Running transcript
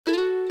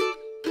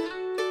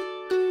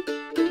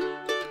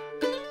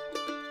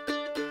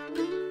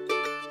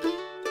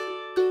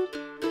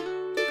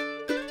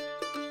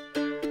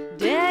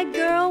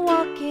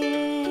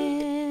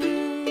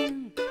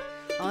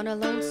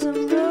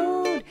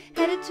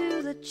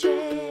to the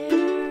chair.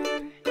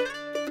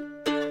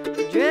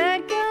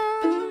 Dread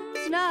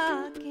comes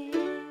knocking.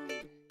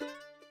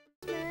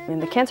 I mean,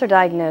 the cancer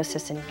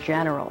diagnosis in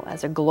general,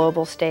 as a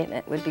global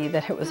statement, would be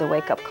that it was a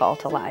wake-up call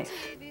to life.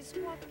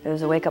 It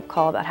was a wake-up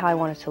call about how I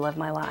wanted to live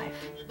my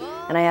life.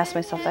 And I asked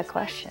myself that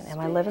question, am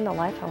I living the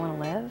life I want to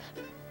live?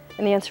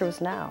 And the answer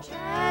was no.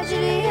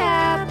 Tragedy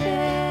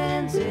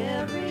happens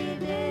every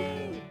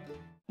day.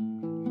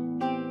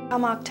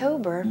 Come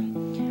October,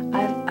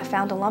 I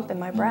found a lump in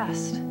my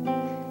breast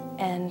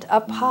and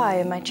up high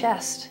in my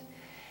chest.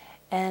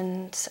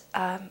 And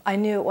I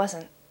knew it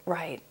wasn't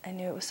right. I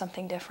knew it was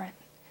something different.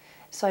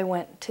 So I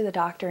went to the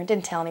doctor and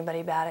didn't tell anybody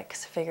about it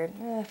because I figured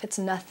if it's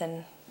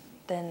nothing,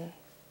 then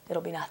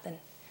it'll be nothing.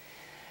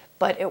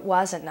 But it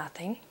wasn't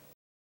nothing.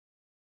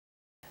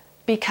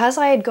 Because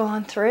I had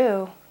gone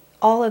through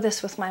all of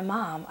this with my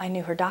mom, I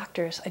knew her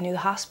doctors, I knew the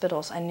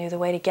hospitals, I knew the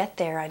way to get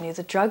there, I knew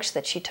the drugs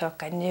that she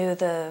took, I knew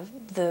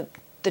the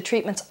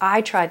treatments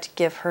I tried to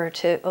give her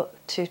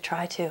to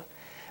try to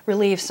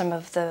relieve some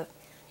of the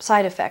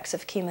side effects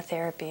of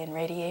chemotherapy and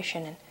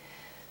radiation.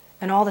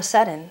 And all of a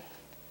sudden,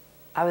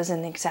 I was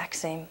in the exact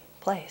same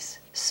place.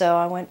 So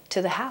I went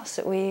to the house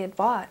that we had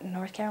bought in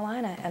North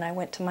Carolina, and I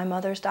went to my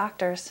mother's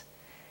doctors,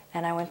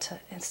 and I went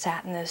and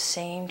sat in those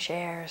same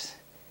chairs.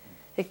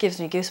 It gives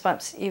me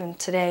goosebumps even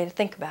today to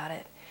think about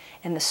it,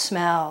 and the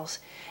smells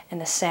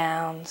and the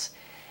sounds,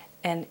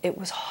 and it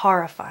was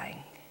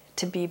horrifying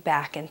to be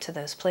back into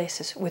those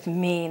places with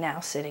me now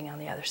sitting on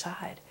the other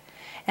side.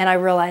 And I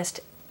realized,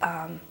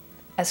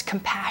 as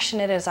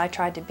compassionate as I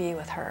tried to be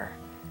with her,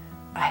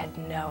 I had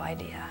no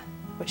idea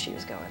what she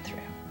was going through.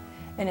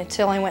 And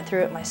until I went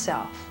through it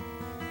myself,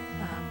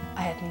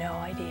 I had no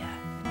idea.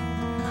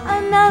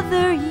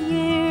 Another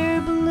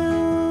year blue.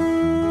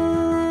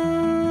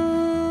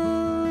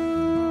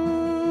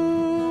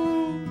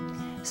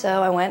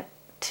 So I went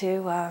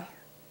to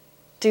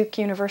Duke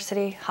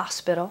University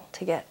Hospital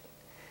to get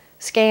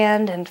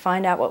scanned and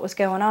find out what was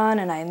going on,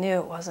 and I knew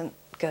it wasn't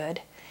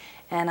good.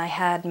 And I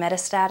had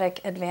metastatic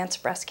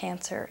advanced breast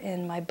cancer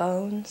in my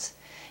bones,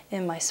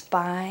 in my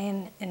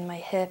spine, in my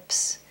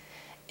hips,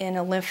 in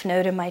a lymph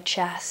node in my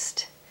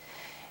chest.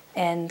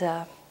 And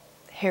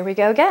here we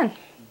go again.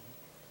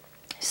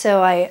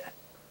 So I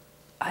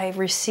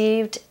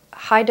received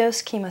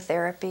high-dose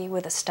chemotherapy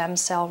with a stem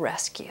cell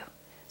rescue.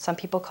 Some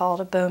people call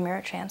it a bone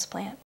marrow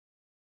transplant.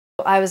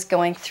 I was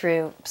going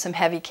through some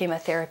heavy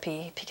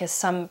chemotherapy because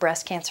some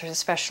breast cancers,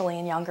 especially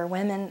in younger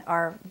women,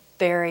 are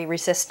very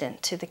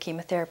resistant to the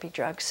chemotherapy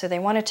drugs. So they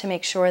wanted to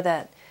make sure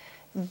that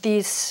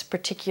these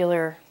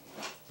particular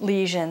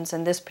lesions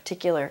and this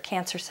particular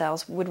cancer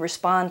cells would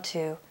respond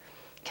to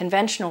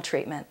conventional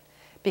treatment,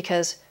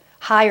 because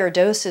higher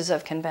doses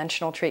of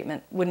conventional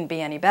treatment wouldn't be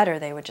any better.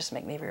 They would just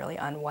make me really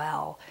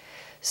unwell.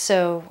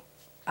 So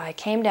I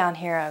came down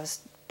here, I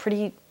was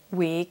pretty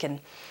weak and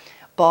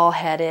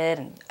bald-headed,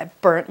 and I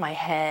burnt my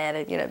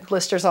head,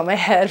 blisters on my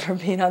head from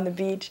being on the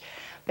beach.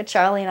 But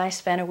Charlie and I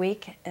spent a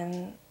week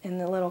in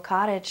the little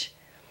cottage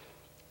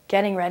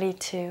getting ready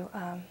to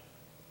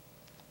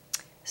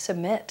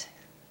submit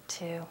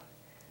to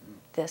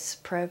this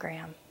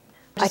program.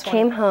 I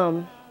came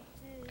home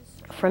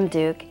from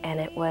Duke, and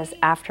it was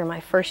after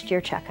my first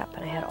year checkup,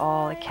 and I had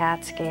all the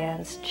CAT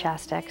scans,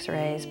 chest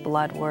x-rays,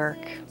 blood work,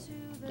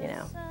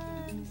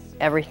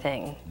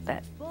 everything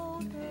that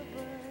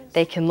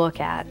they can look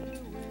at,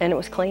 and it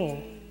was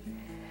clean.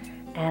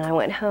 And I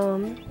went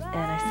home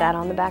and I sat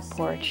on the back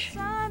porch,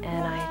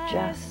 and I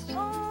just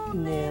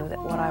knew that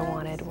what I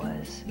wanted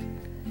was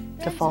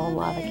to fall in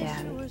love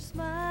again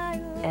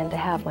and to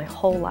have my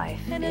whole life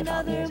be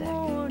about music.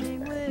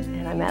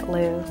 And I met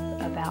Lou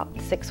about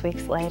 6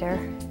 weeks later,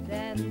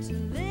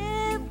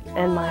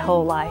 and my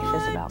whole life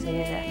is about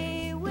music,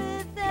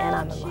 and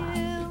I'm in love.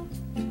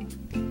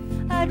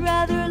 I'd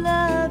rather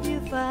love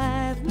you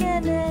 5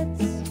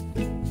 minutes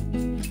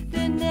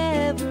than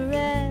never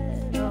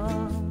at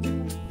all.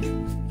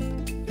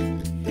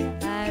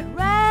 I'd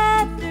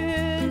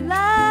rather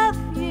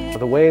love you.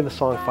 The way the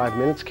song 5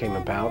 Minutes came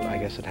about, I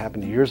guess it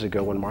happened years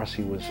ago when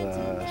Marcy was,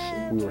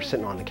 we were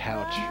sitting on the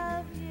couch,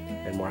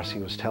 and Marcy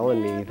was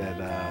telling me that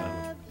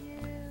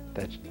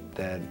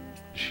that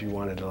she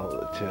wanted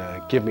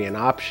to give me an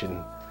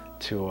option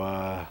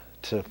to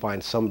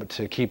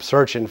keep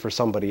searching for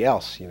somebody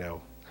else,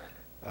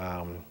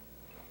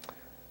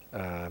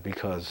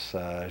 because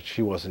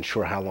she wasn't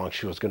sure how long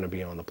she was going to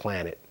be on the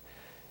planet,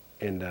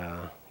 and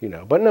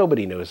but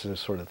nobody knows those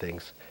sort of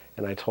things.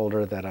 And I told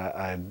her that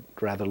I'd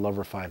rather love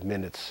her 5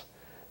 minutes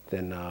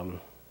than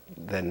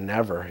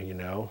never,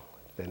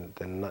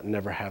 than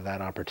never have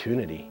that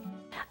opportunity.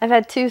 I've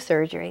had 2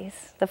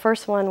 surgeries. The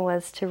first one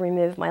was to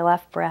remove my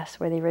left breast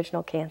where the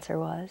original cancer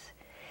was.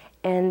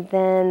 And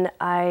then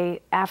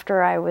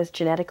after I was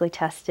genetically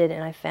tested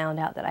and I found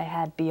out that I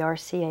had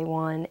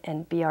BRCA1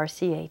 and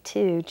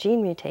BRCA2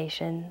 gene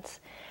mutations,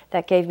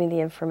 that gave me the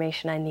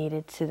information I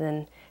needed to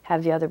then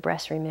have the other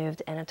breast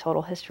removed and a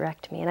total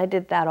hysterectomy. And I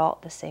did that all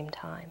at the same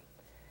time.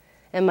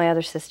 And my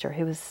other sister,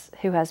 who has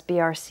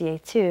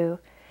BRCA2,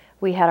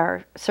 we had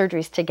our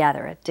surgeries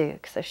together at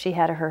Duke. So she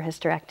had her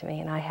hysterectomy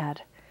and I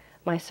had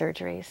my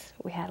surgeries.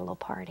 We had a little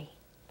party.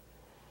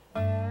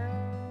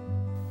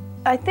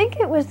 I think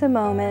it was the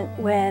moment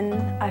when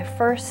I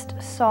first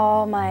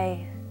saw my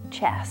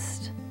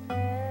chest.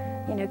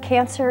 You know,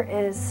 cancer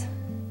is,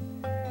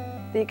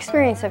 the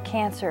experience of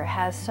cancer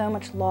has so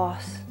much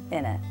loss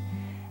in it.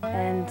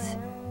 And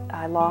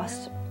I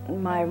lost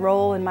my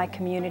role in my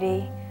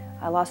community.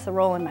 I lost the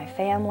role in my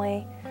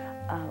family.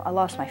 I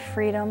lost my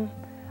freedom.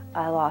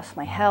 I lost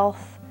my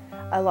health.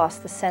 I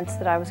lost the sense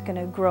that I was going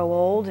to grow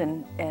old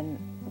and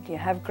you know,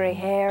 have gray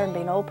hair and be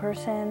an old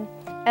person.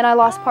 And I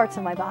lost parts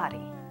of my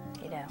body,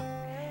 you know.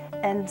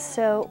 And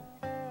so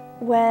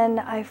when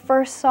I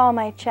first saw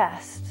my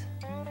chest,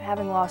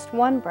 having lost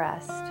one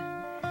breast,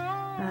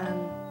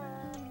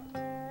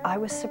 I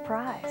was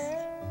surprised.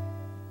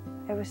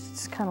 It was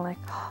just kind of like,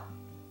 oh,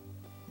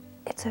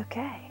 it's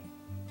okay.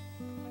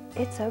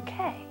 It's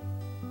okay.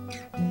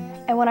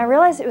 And when I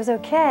realized it was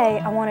okay,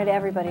 I wanted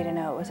everybody to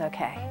know it was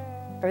okay,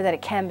 or that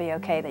it can be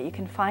okay, that you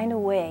can find a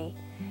way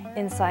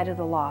inside of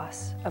the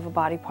loss of a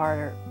body part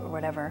or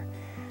whatever,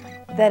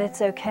 that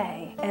it's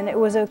okay. And it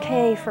was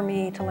okay for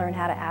me to learn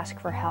how to ask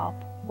for help,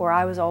 where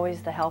I was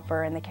always the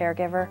helper and the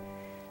caregiver.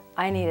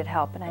 I needed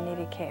help and I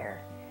needed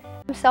care.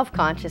 I'm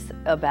self-conscious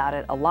about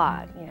it a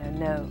lot, you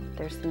know,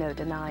 there's no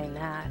denying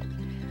that.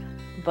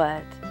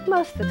 But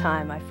most of the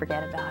time I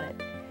forget about it.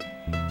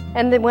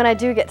 And then when I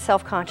do get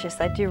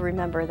self-conscious, I do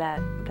remember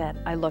that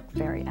I look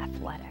very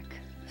athletic.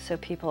 So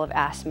people have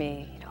asked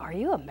me, you know, are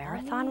you a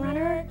marathon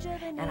runner?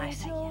 And I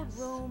say yes.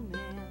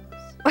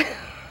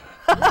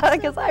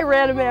 Because I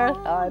ran a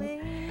marathon.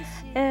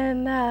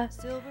 And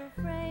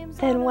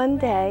then one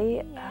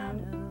day,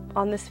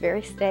 on this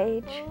very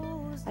stage,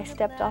 I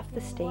stepped off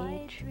the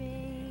stage,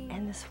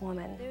 and this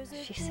woman,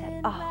 she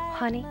said, "Oh,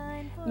 honey,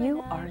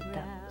 you are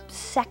the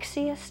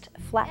sexiest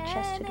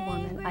flat-chested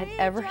woman I've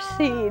ever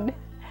seen."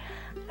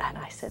 And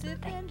I said,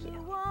 "Thank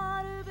you."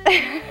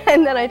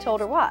 And then I told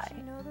her why.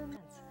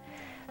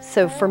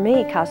 So for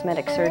me,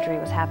 cosmetic surgery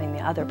was having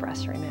the other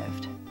breast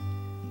removed,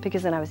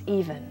 because then I was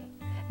even.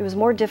 It was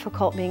more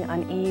difficult being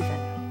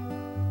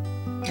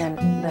uneven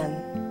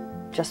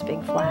than just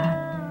being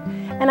flat.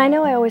 And I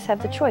know I always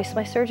have the choice.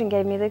 My surgeon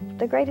gave me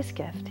the greatest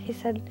gift. He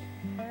said,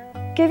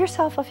 give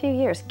yourself a few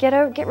years. Get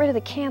rid of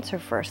the cancer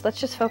first. Let's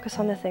just focus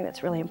on the thing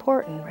that's really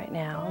important right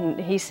now. And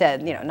he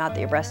said, you know, not that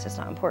your breast is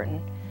not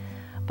important,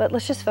 but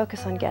let's just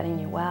focus on getting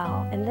you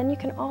well. And then you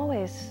can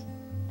always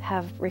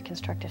have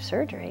reconstructive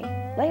surgery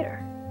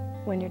later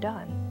when you're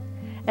done.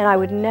 And I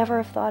would never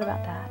have thought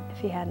about that if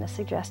he hadn't have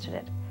suggested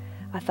it.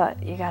 I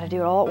thought, you got to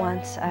do it all at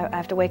once. I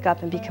have to wake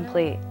up and be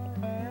complete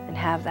and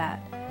have that.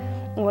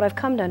 And what I've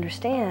come to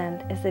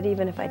understand is that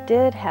even if I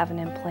did have an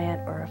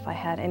implant or if I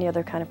had any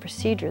other kind of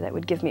procedure that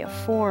would give me a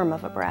form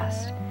of a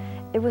breast,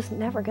 it was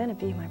never going to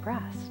be my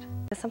breast.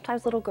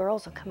 Sometimes little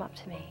girls will come up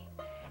to me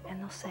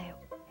and they'll say,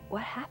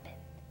 what happened?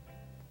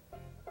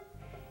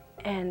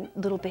 And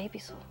little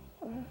babies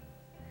will.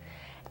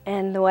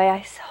 And the way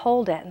I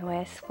hold it and the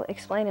way I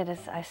explain it is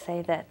I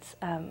say that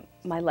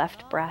my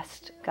left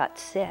breast got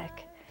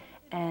sick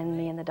and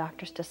me and the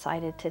doctors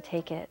decided to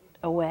take it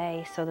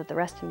away so that the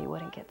rest of me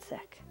wouldn't get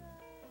sick.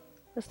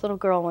 This little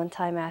girl one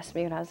time asked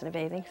me when I was in a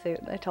bathing suit,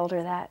 and I told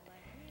her that.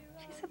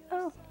 She said,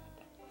 oh.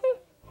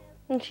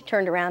 And she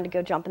turned around to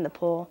go jump in the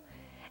pool,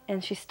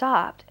 and she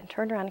stopped and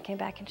turned around and came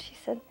back and she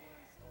said,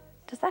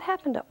 does that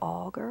happen to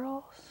all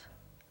girls?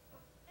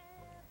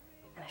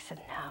 And I said,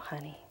 no,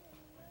 honey,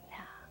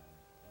 no.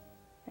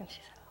 And she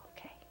said,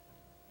 okay,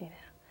 you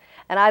know.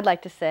 And I'd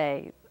like to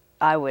say,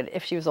 I would,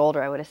 if she was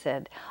older, I would have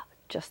said,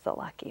 just the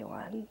lucky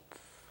ones.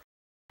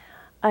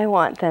 I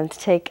want them to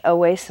take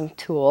away some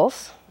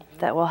tools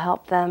that will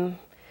help them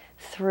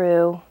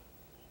through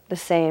the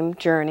same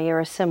journey or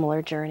a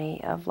similar journey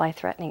of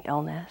life-threatening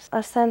illness.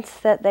 A sense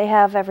that they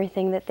have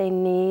everything that they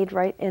need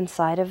right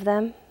inside of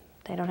them.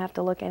 They don't have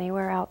to look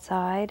anywhere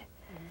outside.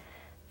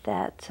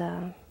 That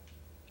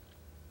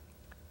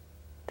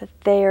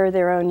they are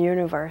their own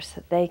universe,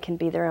 that they can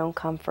be their own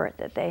comfort,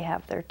 that they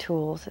have their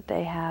tools, that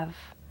they have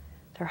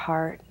their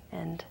heart,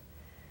 and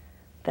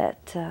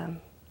that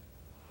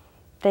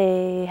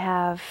they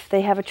have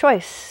a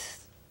choice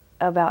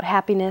about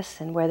happiness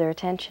and where their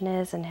attention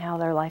is and how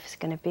their life is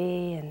going to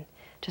be, and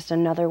just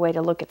another way to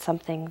look at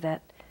something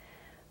that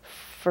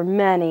for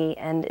many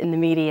and in the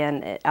media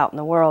and out in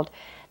the world,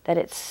 that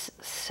it's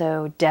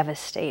so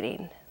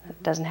devastating.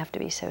 It doesn't have to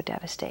be so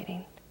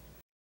devastating.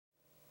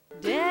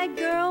 Dead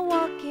girl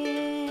walking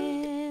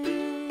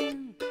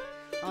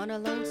on a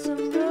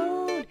lonesome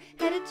road,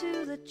 headed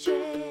to the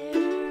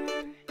chair.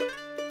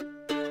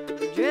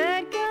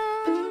 Dread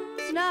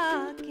comes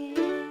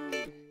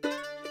knocking,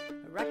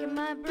 rocking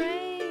my brain.